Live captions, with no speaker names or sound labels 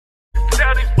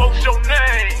how these folks your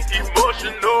name.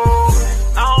 Emotional.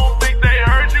 I don't think they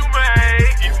heard you, man.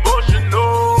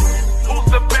 Emotional. Who's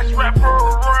the best rapper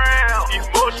around?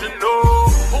 Emotional.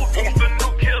 Who's the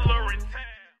new killer in town?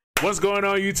 What's going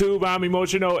on, YouTube? I'm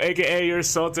Emotional, aka your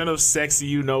Sultan of Sexy.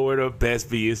 You know where the best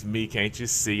be is me. Can't you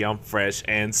see I'm fresh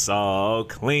and so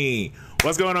clean?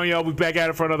 What's going on, y'all? We back at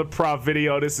it for another PROF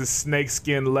video. This is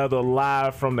Snakeskin Leather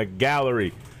live from the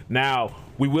gallery. Now,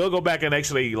 we will go back and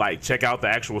actually like check out the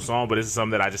actual song, but this is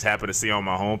something that I just happened to see on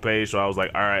my homepage, so I was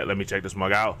like, all right, let me check this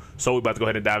mug out. So we're about to go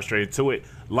ahead and dive straight into it.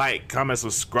 Like, comment,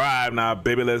 subscribe. Now,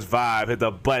 baby, let's vibe. Hit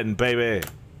the button, baby.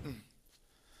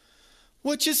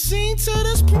 What you seen to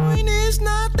this point is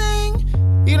nothing.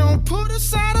 You don't put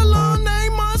aside a long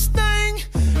name Mustang.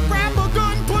 Grab a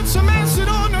gun, put some acid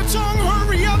on the tongue.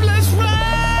 Hurry up, let's ride.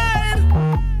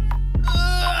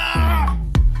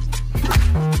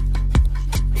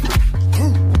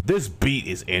 This beat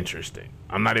is interesting.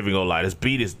 I'm not even gonna lie. This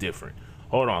beat is different.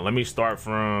 Hold on. Let me start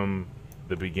from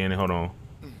the beginning. Hold on.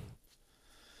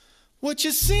 What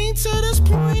you seen to this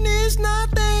point is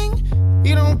nothing.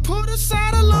 You don't put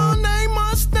aside a long name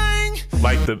Mustang.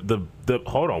 Like the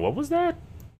hold on, what was that?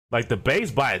 Like the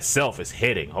bass by itself is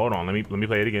hitting. Hold on, let me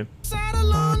play it again. Aside a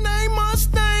long name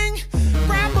Mustang.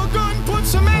 Grab a gun, put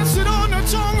some acid on the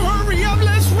tongue. Hurry up,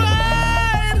 let's ride.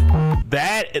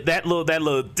 That little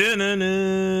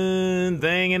dun-dun-dun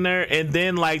thing in there, and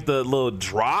then like the little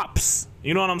drops.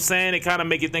 You know what I'm saying? It kind of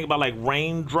make you think about like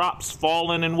raindrops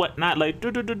falling and whatnot, like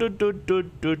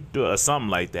or something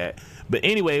like that. But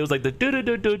anyway, it was like the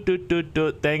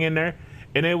thing in there,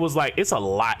 and it was like it's a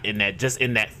lot in that, just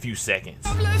in that few seconds.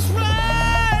 Let's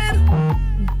ride.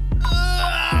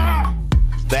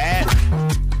 That.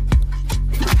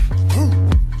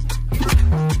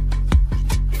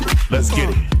 Let's get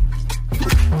it.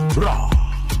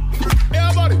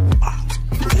 Yeah, buddy.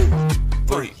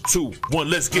 3, 2, 1,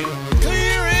 let's get it.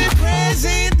 Clear and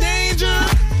present danger.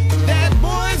 That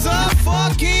boy's a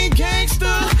fucking gangster.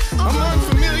 I'm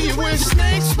unfamiliar with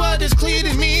snakes, but it's clear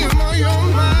to me I'm on your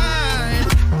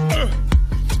mind.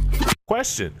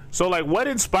 Question. So like what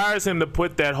inspires him to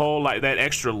put that whole like that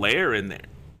extra layer in there?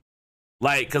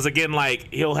 Like, cause again,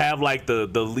 like he'll have like the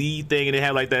lead thing and it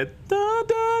have like that da,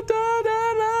 da, da,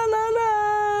 da, la, la,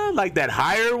 la, like that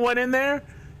higher one in there.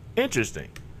 Interesting.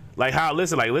 Like how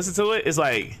listen to it. It's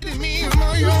like Give me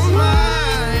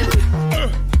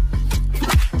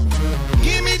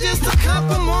just a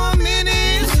couple more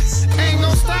minutes. Ain't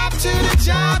no stop till the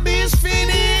job is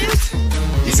finished.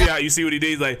 you see what he did?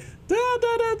 He's like da,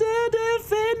 da, da, da, da,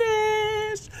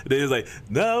 finished. Then he's like,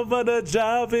 no, but the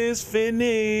job is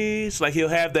finished. Like he'll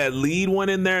have that lead one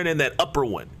in there and then that upper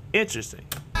one. Interesting.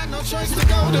 I no choice to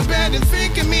go to bed and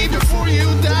think of me before you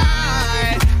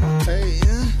die.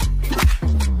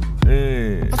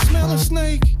 Hey, I smell a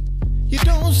snake. You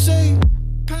don't say.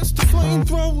 Pass the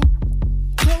flamethrower.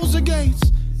 Close the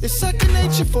gates. It's second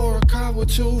nature for a coward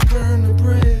to burn the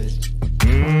bridge.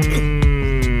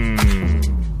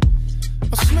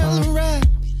 I smell a rat.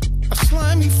 A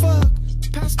slimy fuck.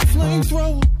 Pass the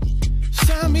flamethrower.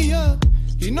 Sign me up.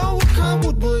 You know a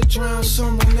coward would drown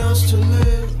someone else to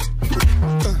live.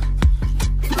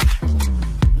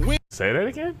 Say that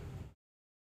again?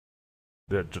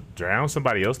 Drown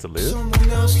somebody else to live? Someone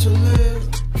else to live.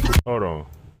 Hold on.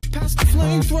 Pass the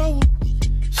flamethrower.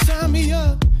 Sign me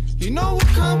up. You know a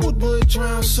coward would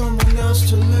drown someone else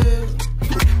to live.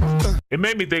 It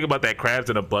made me think about that crabs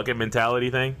in a bucket mentality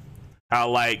thing. How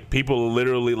like people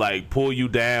literally like pull you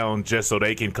down just so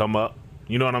they can come up.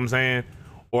 You know what I'm saying?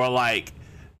 Or like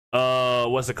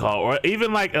what's it called? Or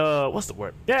even like what's the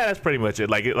word? Yeah, that's pretty much it.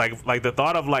 Like the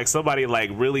thought of like somebody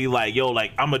like really like, yo,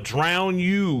 like I'ma drown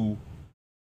you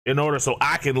in order so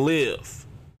I can live.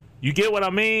 You get what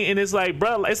I mean? And it's like,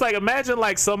 bro, it's like imagine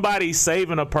like somebody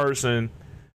saving a person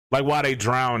like while they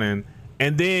drowning,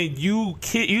 and then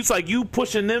it's like you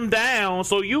pushing them down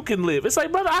so you can live. It's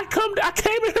like, brother, I came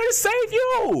in here to save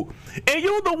you, and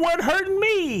you're the one hurting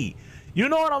me. You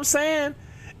know what I'm saying?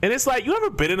 And it's like, you ever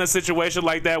been in a situation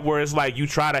like that where it's like you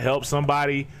try to help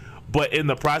somebody, but in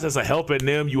the process of helping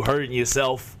them, you hurting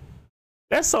yourself?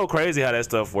 That's so crazy how that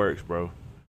stuff works, bro.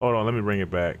 Hold on, let me bring it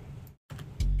back.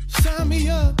 Sign me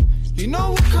up. You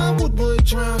know a coward would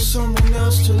drown someone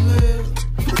else to live.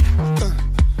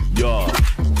 Yo.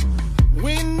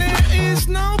 When there is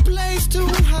no place to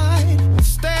hide,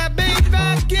 stabbing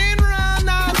back and round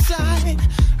outside.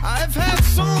 I've had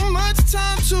so much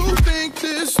time to think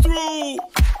this through.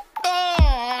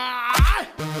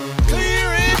 Clear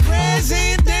and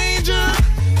present danger.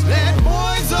 That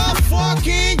boy's a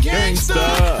fucking gangster.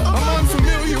 I'm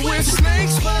unfamiliar with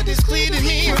snakes, but it's clear to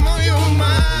me I'm on your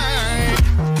mind.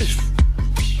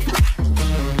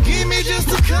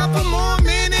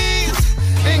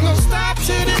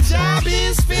 job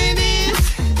is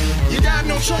finished. You got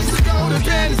no choice to go to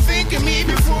bed and think of me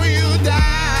before you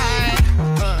die.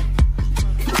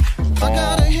 I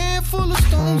got a handful of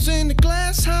stones in the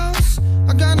glass house.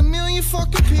 I got a million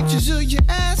fucking pictures of your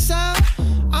ass out.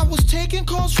 I was taking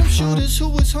calls from shooters who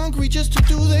was hungry just to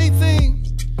do their thing.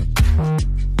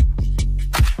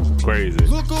 Crazy.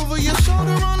 Look over your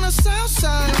shoulder on the south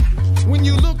side. When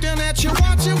you look down at your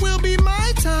watch, it will be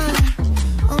my time.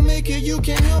 I'll make it, you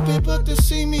can't help it but to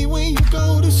see me when you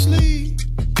go to sleep.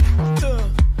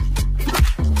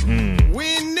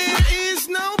 When there is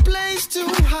no place to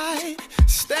hide,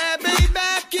 stab a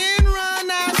back and run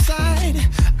outside.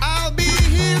 I'll be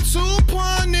here to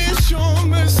punish your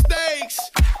mistakes.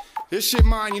 This shit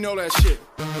mine, you know that shit.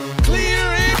 Clear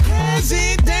and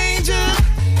present danger.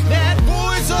 That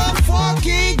boy's a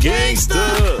fucking gangster.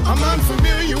 I'm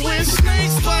unfamiliar with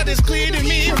snakes, but it's clear to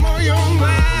me I'm on your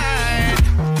mind.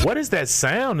 What is that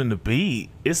sound in the beat?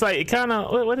 It's like, it kind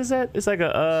of, what is that? It's like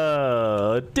a,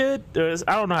 I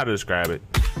don't know how to describe it.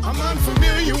 I'm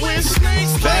unfamiliar with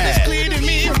snakes, but it's clear to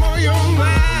me I'm on your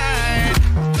mind.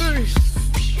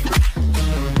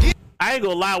 I ain't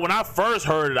gonna lie, when I first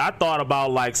heard it, I thought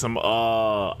about like some,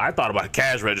 I thought about a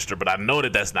cash register, but I know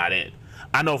that that's not it.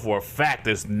 I know for a fact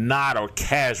it's not a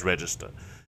cash register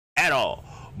at all.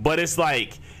 But it's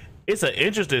like, it's an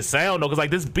interesting sound though, because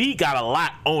like this beat got a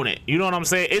lot on it. You know what I'm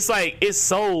saying? It's like, it's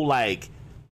so like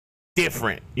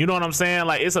different. You know what I'm saying?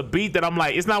 Like it's a beat that I'm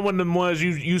like, it's not one of them ones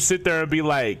you sit there and be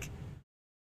like,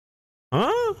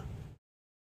 huh?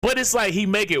 But it's like he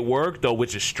make it work though,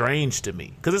 which is strange to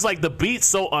me. Because it's like the beat's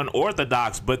so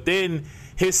unorthodox, but then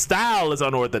his style is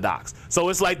unorthodox. So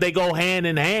it's like they go hand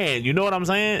in hand. You know what I'm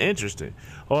saying? Interesting.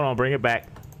 Hold on, bring it back.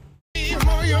 I'm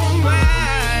on your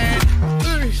mind.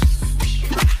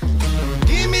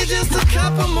 Give me just a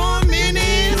couple more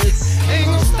minutes. Ain't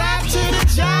gonna stop till the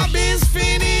job is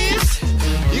finished.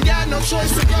 You got no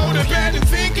choice to go to bed and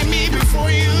think of me before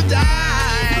you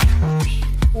die.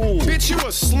 Ooh. Bitch, you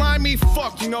a slimy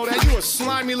fuck, you know that? You a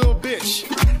slimy little bitch.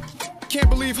 Can't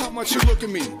believe how much you look at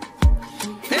me.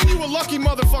 And you a lucky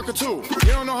motherfucker too.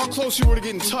 You don't know how close you were to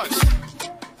getting touched.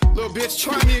 Little bitch,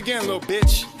 try me again, little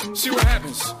bitch. See what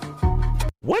happens.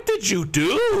 What did you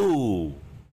do?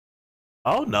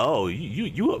 Oh no,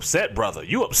 you upset, brother.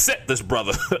 You upset this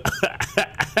brother.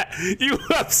 You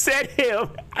upset him.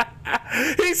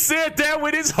 He said that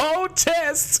with his whole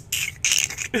chest.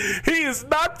 He is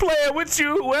not playing with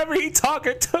you, whoever he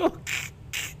talking to.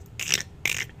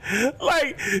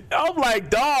 Like, I'm like,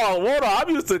 dog, hold on. I'm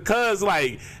used to cuz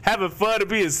like having fun and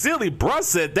being silly. Bruh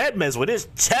said that mess with his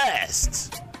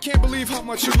chest. Can't believe how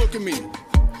much you look at me.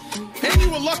 And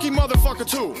you a lucky motherfucker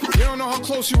too. You don't know how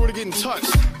close you were to getting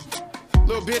touched.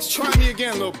 Little bitch, try me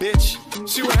again, little bitch.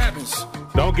 See what happens.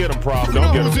 Don't get him, Prof. You Don't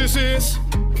know get what him. this is?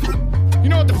 You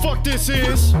know what the fuck this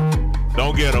is?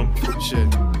 Don't get him.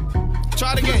 Shit.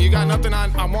 Try it again. You got nothing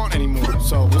I want anymore.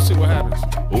 So we'll see what happens.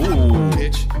 Ooh.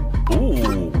 Bitch.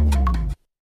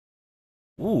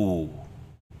 Ooh.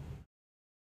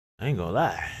 I ain't gonna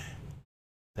lie.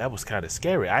 That was kind of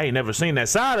scary. I ain't never seen that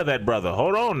side of that brother.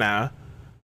 Hold on now.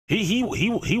 He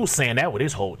was saying that with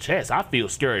his whole chest. I feel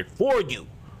scared for you.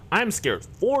 I'm scared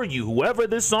for you. Whoever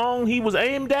this song was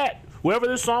aimed at,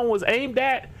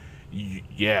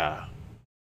 yeah.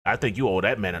 I think you owe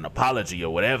that man an apology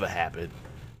or whatever happened.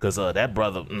 Because that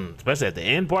brother, especially at the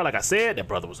end part, like I said, that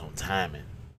brother was on timing.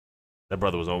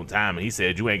 He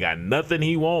said you ain't got nothing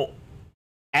he want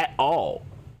at all.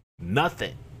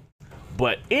 Nothing.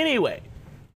 But anyway,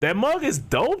 that mug is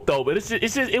dope though, but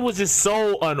it was just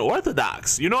so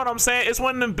unorthodox. You know what I'm saying? It's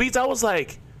one of them beats I was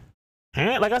like,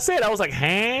 huh? Like I said, I was like,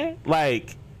 huh?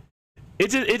 Like it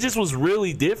just was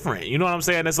really different. You know what I'm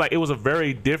saying? It's like it was a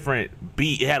very different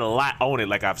beat. It had a lot on it,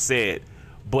 like I've said.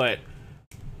 But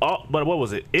what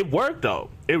was it? It worked though.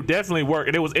 It definitely worked.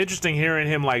 And it was interesting hearing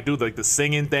him like do like the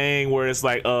singing thing where it's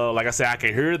like I said, I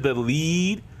can hear the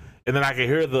lead and then I can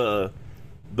hear the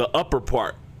upper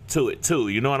part to it too.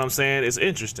 You know what I'm saying? It's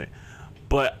interesting.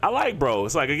 But I like, bro,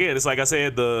 it's like, again, it's like I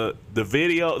said, the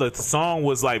video, the song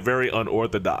was like very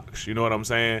unorthodox. You know what I'm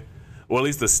saying? Or at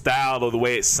least the style of the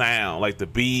way it sound, like the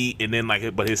beat, and then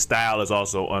like, but his style is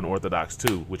also unorthodox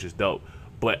too, which is dope.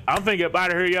 But I'm finna get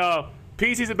out of here, y'all.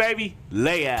 Peace, baby.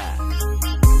 Lay out.